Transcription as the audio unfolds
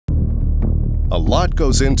A lot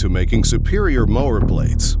goes into making superior mower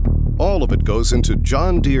blades. All of it goes into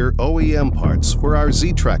John Deere OEM parts for our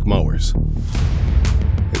Z-Track mowers.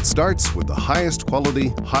 It starts with the highest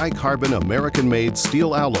quality, high-carbon American-made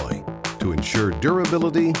steel alloy to ensure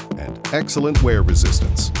durability and excellent wear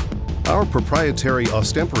resistance. Our proprietary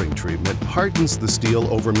austempering treatment hardens the steel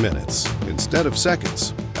over minutes instead of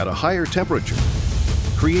seconds at a higher temperature,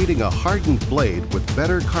 creating a hardened blade with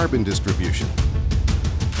better carbon distribution.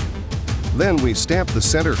 Then we stamp the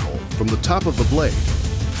center hole from the top of the blade,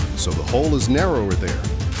 so the hole is narrower there,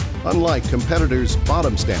 unlike competitors'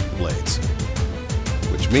 bottom stamped blades,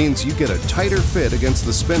 which means you get a tighter fit against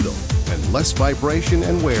the spindle and less vibration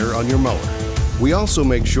and wear on your mower. We also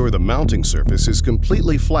make sure the mounting surface is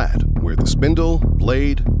completely flat, where the spindle,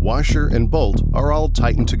 blade, washer, and bolt are all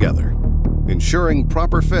tightened together, ensuring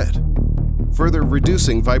proper fit, further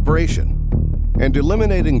reducing vibration, and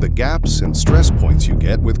eliminating the gaps and stress points you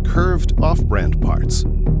get with curved off-brand parts.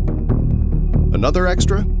 Another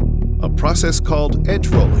extra? A process called edge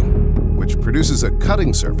rolling, which produces a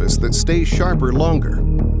cutting surface that stays sharper longer,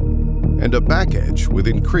 and a back edge with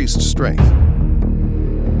increased strength.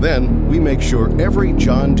 Then, we make sure every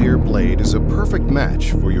John Deere blade is a perfect match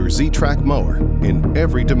for your Z-Track mower in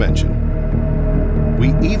every dimension. We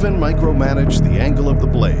even micromanage the angle of the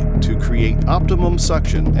blade to create optimum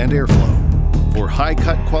suction and airflow for high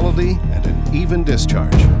cut quality and an even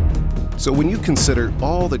discharge. So when you consider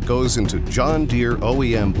all that goes into John Deere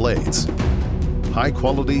OEM blades, high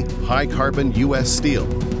quality, high carbon US steel,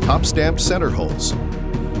 top stamped center holes,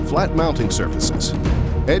 flat mounting surfaces,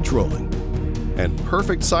 edge rolling, and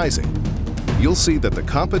perfect sizing, you'll see that the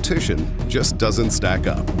competition just doesn't stack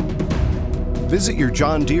up. Visit your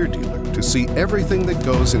John Deere dealer to see everything that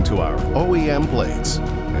goes into our OEM blades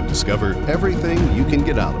and discover everything you can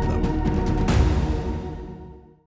get out of them.